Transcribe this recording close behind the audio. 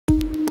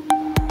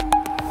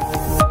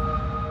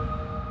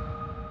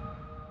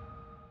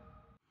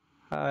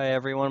Hi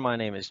everyone, my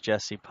name is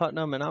Jesse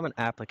Putnam and I'm an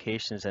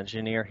applications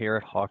engineer here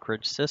at Hawk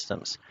Ridge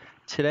Systems.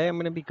 Today I'm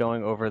going to be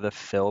going over the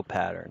fill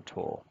pattern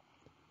tool.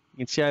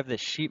 You can see I have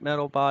this sheet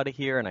metal body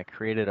here and I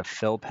created a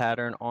fill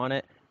pattern on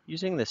it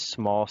using this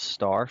small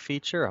star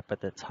feature up at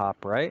the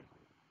top right.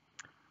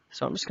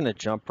 So I'm just going to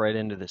jump right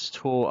into this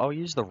tool. I'll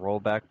use the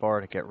rollback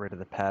bar to get rid of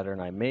the pattern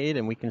I made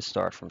and we can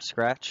start from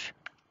scratch.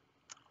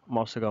 I'm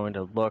also going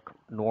to look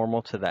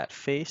normal to that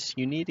face.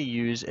 You need to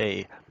use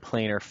a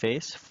planar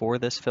face for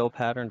this fill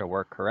pattern to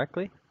work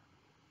correctly.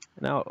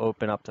 Now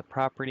open up the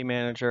property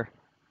manager,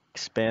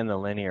 expand the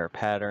linear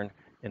pattern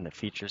in the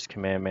features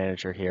command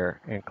manager here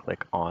and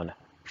click on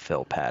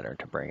fill pattern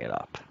to bring it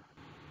up.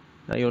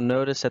 Now you'll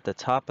notice at the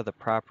top of the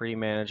property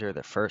manager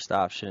the first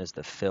option is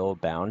the fill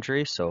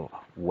boundary. So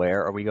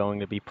where are we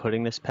going to be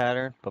putting this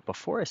pattern? But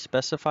before I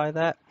specify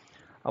that,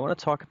 I want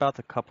to talk about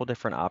the couple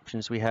different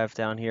options we have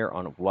down here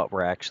on what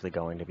we're actually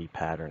going to be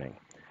patterning.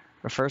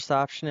 The first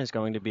option is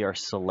going to be our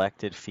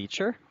selected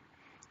feature.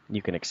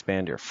 You can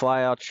expand your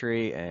flyout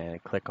tree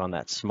and click on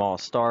that small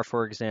star,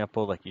 for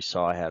example, like you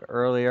saw I had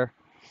earlier.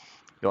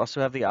 You also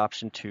have the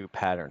option to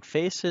pattern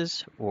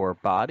faces or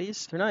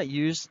bodies. They're not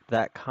used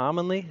that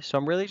commonly, so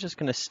I'm really just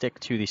going to stick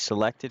to the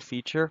selected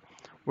feature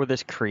or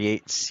this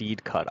create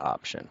seed cut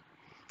option.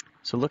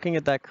 So looking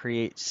at that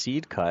create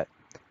seed cut,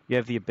 you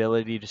have the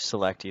ability to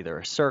select either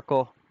a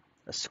circle,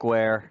 a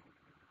square,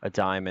 a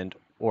diamond,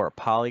 or a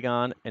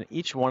polygon, and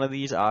each one of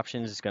these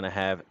options is going to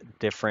have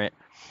different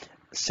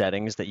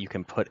settings that you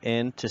can put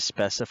in to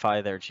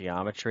specify their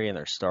geometry and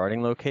their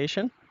starting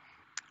location.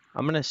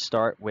 I'm going to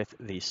start with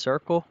the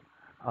circle.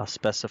 I'll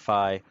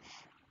specify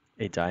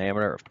a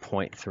diameter of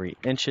 0.3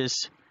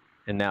 inches,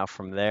 and now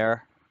from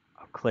there,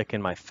 I'll click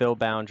in my fill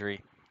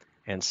boundary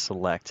and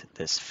select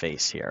this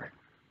face here.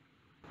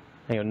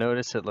 And you'll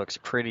notice it looks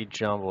pretty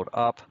jumbled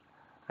up.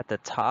 At the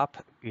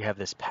top, you have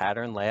this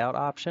pattern layout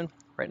option.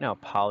 Right now,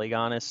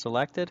 polygon is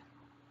selected,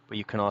 but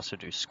you can also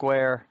do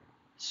square,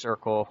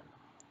 circle,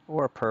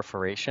 or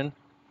perforation.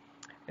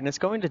 And it's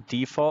going to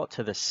default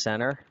to the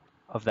center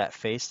of that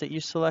face that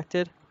you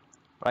selected.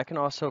 But I can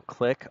also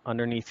click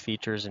underneath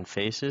features and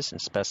faces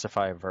and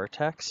specify a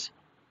vertex.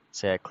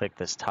 Say I click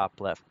this top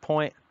left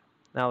point.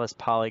 Now this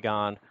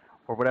polygon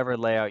or whatever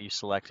layout you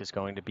select is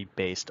going to be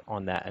based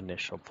on that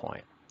initial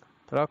point.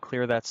 But I'll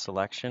clear that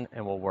selection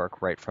and we'll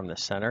work right from the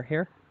center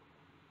here.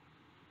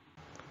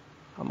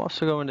 I'm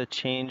also going to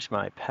change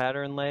my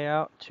pattern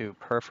layout to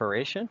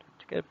perforation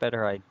to get a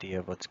better idea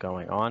of what's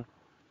going on.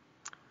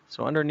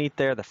 So underneath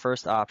there, the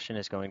first option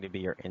is going to be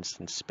your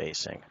instance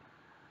spacing.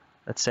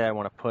 Let's say I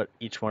want to put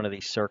each one of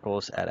these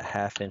circles at a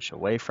 ½ inch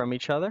away from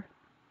each other.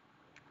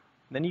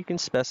 Then you can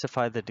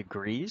specify the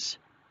degrees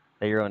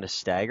that you're going to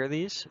stagger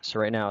these. So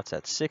right now it's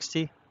at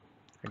 60.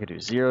 I could do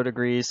 0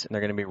 degrees and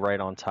they're going to be right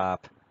on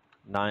top.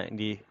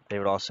 90, they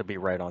would also be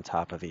right on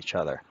top of each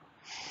other.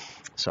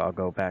 So I'll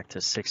go back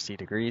to 60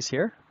 degrees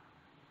here.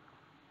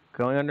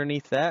 Going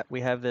underneath that,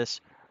 we have this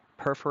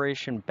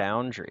perforation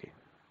boundary.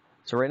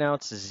 So right now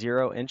it's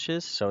 0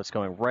 inches, so it's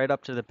going right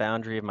up to the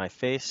boundary of my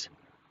face.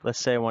 Let's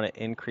say I want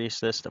to increase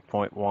this to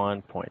 0.1,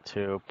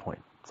 0.2,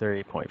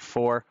 0.3,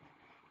 0.4.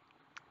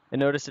 And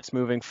notice it's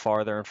moving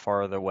farther and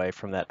farther away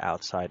from that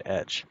outside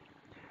edge.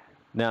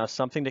 Now,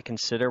 something to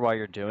consider while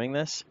you're doing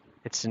this,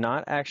 it's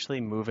not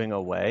actually moving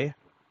away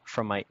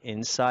from my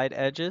inside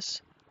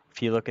edges.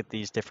 If you look at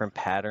these different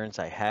patterns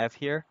I have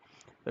here,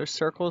 those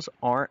circles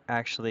aren't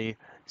actually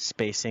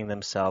spacing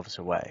themselves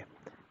away.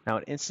 Now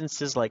in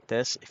instances like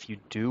this, if you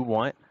do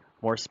want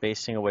more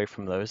spacing away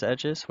from those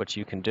edges, what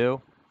you can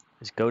do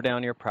is go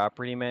down your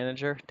property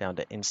manager, down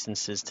to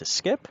instances to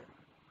skip,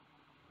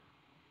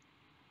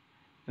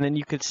 and then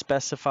you could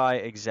specify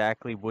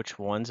exactly which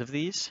ones of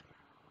these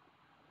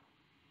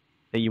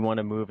that you want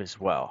to move as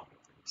well.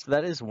 So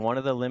that is one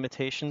of the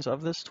limitations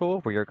of this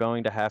tool, where you're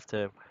going to have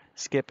to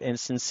skip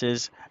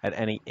instances at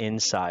any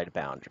inside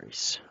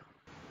boundaries.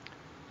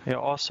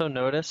 You'll also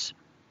notice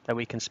that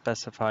we can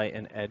specify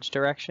an edge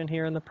direction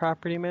here in the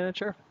property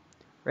manager.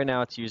 Right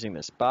now it's using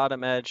this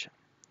bottom edge.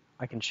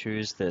 I can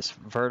choose this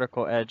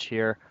vertical edge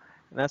here,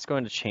 and that's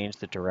going to change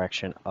the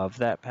direction of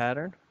that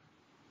pattern.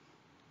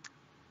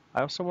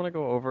 I also want to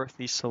go over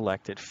the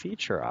selected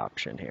feature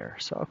option here.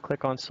 So I'll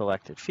click on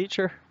selected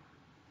feature.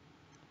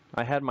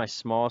 I had my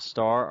small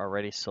star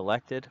already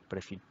selected, but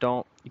if you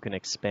don't, you can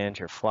expand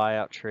your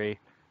flyout tree.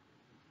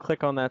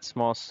 Click on that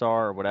small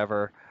star or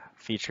whatever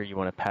feature you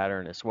want to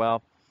pattern as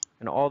well,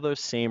 and all those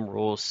same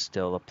rules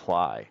still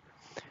apply.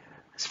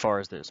 As far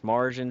as those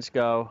margins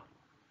go,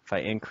 if I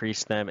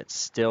increase them, it's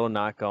still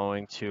not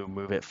going to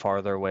move it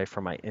farther away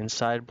from my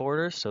inside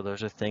borders, so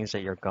those are things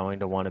that you're going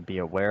to want to be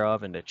aware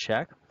of and to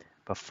check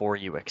before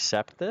you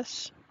accept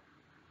this.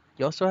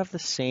 You also have the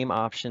same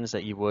options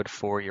that you would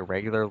for your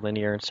regular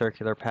linear and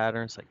circular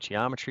patterns, like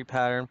geometry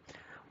pattern,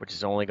 which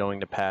is only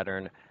going to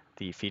pattern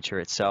the feature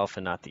itself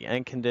and not the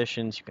end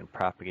conditions. You can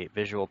propagate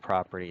visual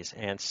properties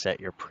and set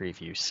your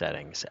preview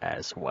settings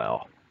as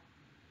well.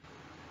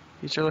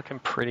 These are looking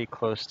pretty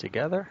close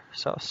together,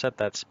 so I'll set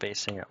that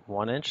spacing at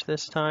 1 inch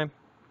this time.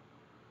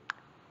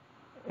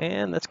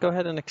 And let's go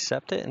ahead and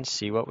accept it and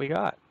see what we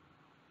got.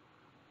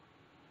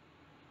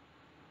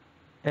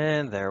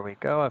 And there we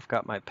go. I've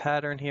got my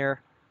pattern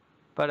here.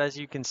 But as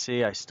you can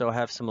see, I still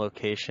have some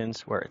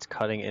locations where it's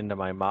cutting into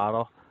my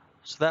model.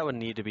 So that would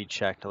need to be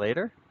checked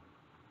later.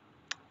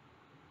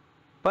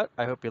 But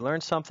I hope you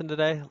learned something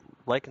today.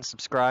 Like and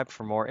subscribe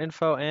for more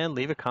info and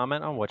leave a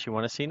comment on what you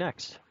want to see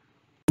next.